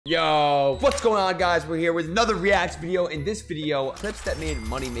Yo, what's going on, guys? We're here with another react video. In this video, clips that made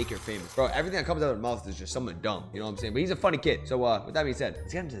Moneymaker famous. Bro, everything that comes out of his mouth is just something dumb. You know what I'm saying? But he's a funny kid. So with that being said,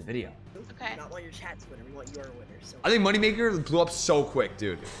 let's get into the video. Okay. We not want your chat's winner. We want your winner. So I think Moneymaker blew up so quick,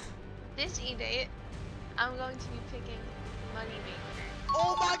 dude. This e-date, I'm going to be picking Moneymaker.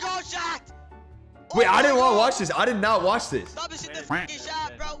 Oh my god, chat! Wait, I didn't want to watch this. I did not watch this. Stop this in the fucking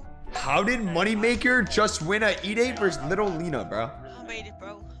chat, bro. How did Moneymaker just win a e-date versus Little Lena, bro? I made it,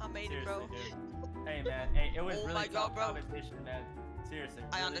 bro. I made it, bro. Hey, man. Hey, it was Oh really my God, tough bro. competition, man. Seriously.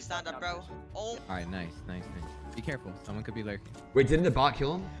 I really understand tough that, bro. competition. Oh. All right, nice. Be careful. Someone could be lurking. Wait, didn't the bot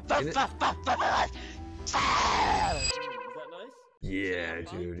kill him? Is that nice? Yeah,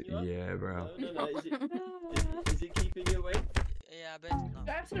 dude. Yeah, bro. No. Is it keeping you awake? Yeah, I bet. No.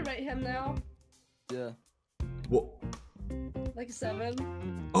 I have to rate him now. Yeah. What? Like a 7.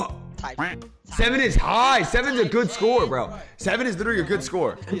 Oh, Type. 7 is high. 7's a good score, bro. 7 is literally a good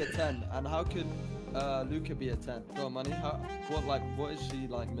score. Be a 10, and how could Luca be a 10? Go on, money. What is she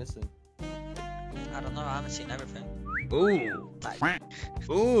like missing? I don't know. I haven't seen everything. Ooh. Type.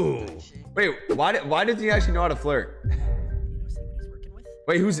 Ooh. Wait, why does he actually know how to flirt? you know, see what he's working with.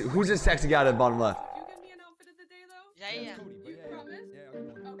 Wait, who's this sexy guy at the bottom left? You give me an outfit of the day though? Yeah. You promise?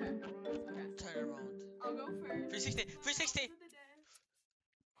 Okay. Turn around. I'll go first. 360. 360.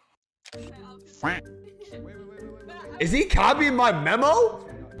 Is he copying my memo?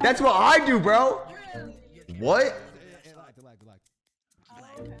 That's what I do, bro. What?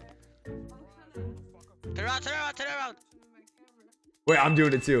 Turn around. Wait, I'm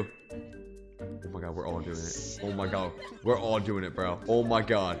doing it too. Oh my god, we're all doing it. Oh my god, we're all doing it, bro. Oh my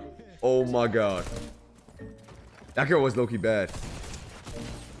god. Oh my god. That girl was low-key bad.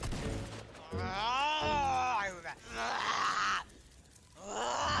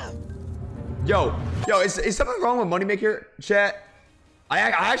 Yo, is something wrong with Moneymaker, chat? I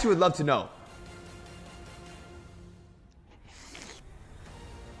actually would love to know.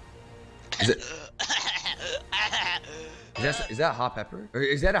 Is that hot pepper? Or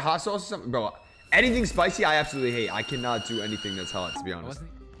is that a hot sauce or something? Bro, anything spicy I absolutely hate. I cannot do anything that's hot, to be honest.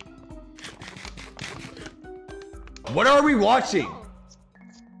 What are we watching?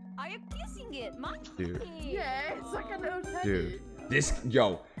 I am kissing it, monkey. Dude. Yeah, it's like a little teddy.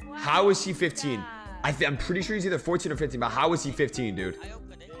 Dude, how is he 15? I'm pretty sure he's either 14 or 15, but how is he 15, dude? I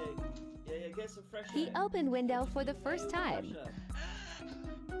opened it. Yeah, get some fresh He air. opened window for the first time.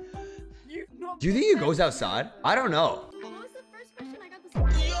 Do you think he goes outside? I don't know. What was the first question I got this?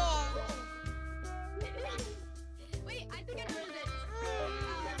 Yo. Wait, I think I heard it.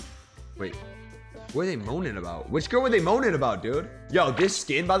 Wait, what are they moaning about? Which girl were they moaning about, dude? Yo, this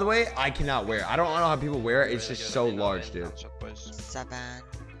skin, by the way, I cannot wear. I don't know how people wear it. It's just so large, dude. 7,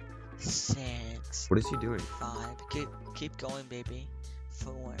 6. What is he doing? 5. Keep going, baby.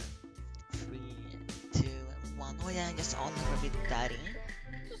 4, 3, 2, 1. Oh yeah, just all over with daddy.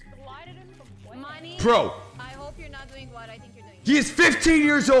 Just glided in from Money. Bro, I hope you're not doing what I think you're doing. he is 15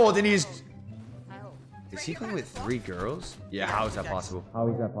 years old and he's... I hope. Is he playing with 3 girls? Yeah, how is that possible? How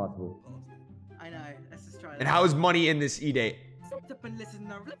is that possible? I know. Let's just try. And how is money in this e-date? Sit up and listen.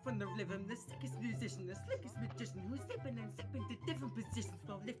 Now rip on the rhythm. The sickest musician, the slickest magician, who's sipping and sipping to different positions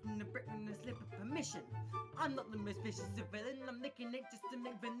while lifting the brick and the slip of permission. I'm not the most vicious villain. I'm nicking it just to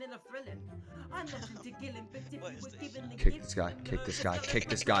make vanilla thrilling. I'm nothing to killing, but if you were given the Kick this guy, kick this guy, kick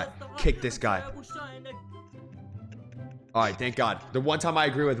this guy, kick this guy. Alright, thank God. The one time I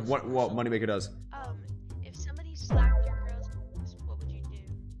agree with what Moneymaker does. If somebody slapped your girl's ass, what would you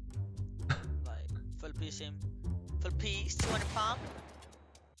do? Like, full piece him. Full piece, 200 pound.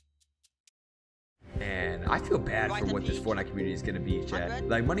 Man, I feel bad for what this Fortnite community is gonna be, Chad. 100?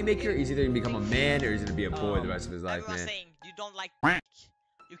 Like, Moneymaker is either gonna become a man or he's gonna be a boy the rest of his life, Everyone's man. saying you don't like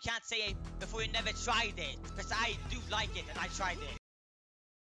you can't say it before you never tried it. Because I do like it and I tried it.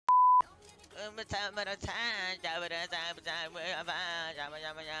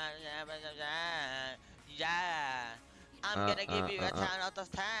 Yeah. I'm gonna give you a 10 out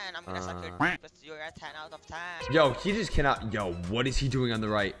of 10. I'm gonna suck your dick, but you're a 10 out of 10. Yo, he just cannot. Yo, what is he doing on the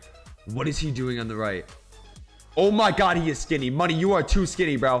right? What is he doing on the right? Oh my God, he is skinny. Money, you are too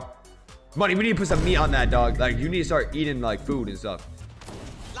skinny, bro. Money, we need to put some meat on that, dog. Like, you need to start eating, like, food and stuff.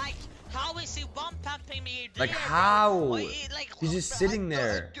 Like, how is he one pumping me? Like, there, how? bro? He's just sitting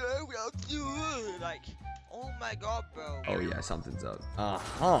there. Like, oh my God, bro. Oh, yeah, something's up.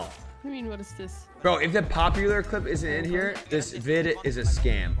 Uh-huh. I mean, what is this? Bro, if the popular clip isn't in here, this vid is a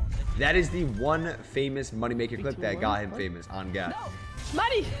scam. That is the one famous Moneymaker clip that got him famous on Gap.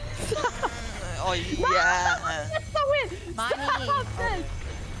 Money! Oh, yeah. That's the win! Money.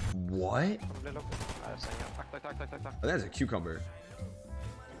 What? Oh, that's a cucumber.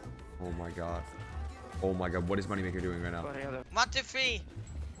 Oh my god. Oh my god. What is Moneymaker doing right now? 1, 2, 3.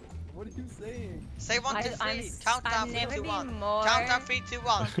 What are you saying? Say 1, 2, 3. Count down. 3, 2, 1. more Count down. 3, 2,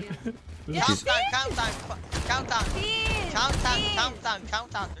 1. Count down. Count down. Count down. Count down. Count down.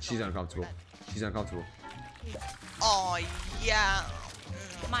 Count down. She's uncomfortable. She's uncomfortable. Oh yeah.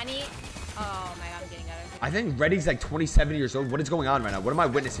 Money. Oh my god, I'm getting out of here. I think Reddy's like 27 years old. What is going on right now? What am I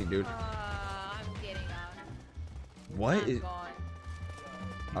witnessing, dude? I'm getting out. What I'm is... gone.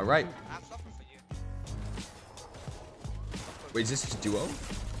 All right. I'm suffering for you. Wait, is this a duo?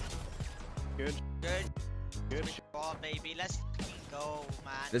 Good. Oh baby, let's fucking go,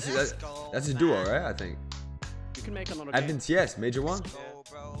 man. This Let's is go. that's a man. duo, right? I think. You can make another Evans, yes, major one. Let's go,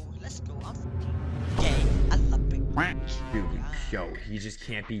 bro. Let's go. I'm fucking gay. I love big bitch. Dude, yo, he just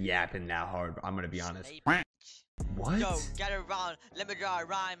can't be yapping that hard. I'm gonna be honest. What? Yo, get around. Let me draw a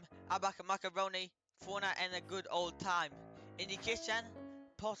rhyme. I back a macaroni, fauna, and a good old time. In the kitchen,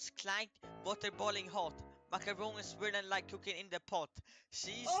 pots clanked, water boiling hot. Macaroni swirling like cooking in the pot.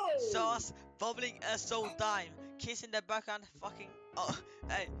 Cheese, sauce, bubbling a soul dime. Kiss in the background, fucking. Oh,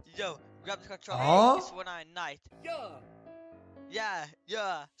 hey, yo, grab the control. Oh? It's one night. Yeah.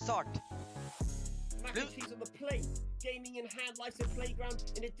 Yeah, sort. Mac and cheese on the plate. Gaming in hand, life's a playground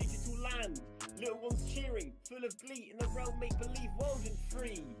in a digital land. Little ones cheering, full of glee in the realm make-believe world and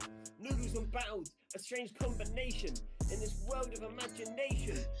free. Noodles and battles, a strange combination in this world of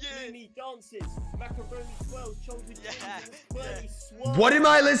imagination. Gloomy dances, macaroni swirls, chunks with swirly swirls. What am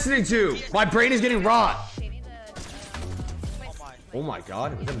I listening to? My brain is getting raw. They need a Oh my. Oh my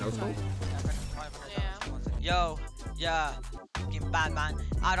god, is that no scope? Yo, yeah, fucking Batman.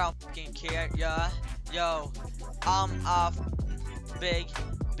 I don't fucking care, yeah. Yo, I'm a big,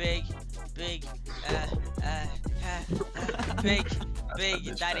 big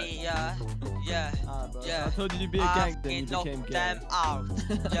daddy, yeah, Bro. yeah. I told you to be a gang, then you knock became gay. them out,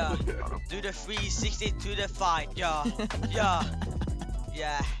 yeah. Do the 360 to the fight, yeah,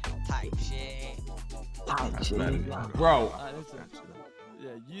 type shit. Bro. Listen. Yeah,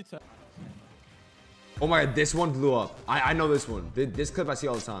 you tell. Oh my god, this one blew up. I know this one. This clip I see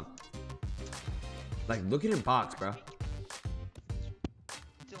all the time. Like, look at him box, bro.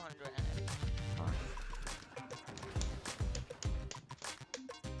 200.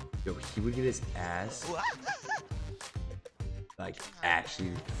 Yo, he would get his ass like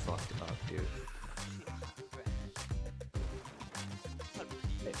actually fucked up, dude.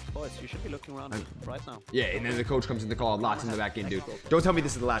 Hey, boys, you should be looking around right now. Yeah, and then the coach comes in the call, locks him in the back in, dude. Don't tell me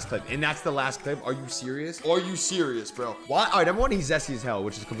this is the last clip. And that's the last clip. Are you serious? Are you serious, bro? Why? All right, number one, he's zesty as hell,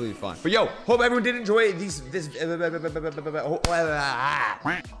 which is completely fine. But yo, hope everyone did enjoy this.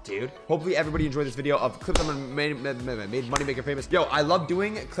 Dude, hopefully everybody enjoyed this video of clips that made Moneymaker famous. Yo, I love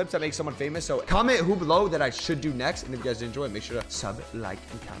doing clips that make someone famous. So comment who below that I should do next. And if you guys did enjoy it, make sure to sub, like,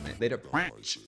 and comment. Later.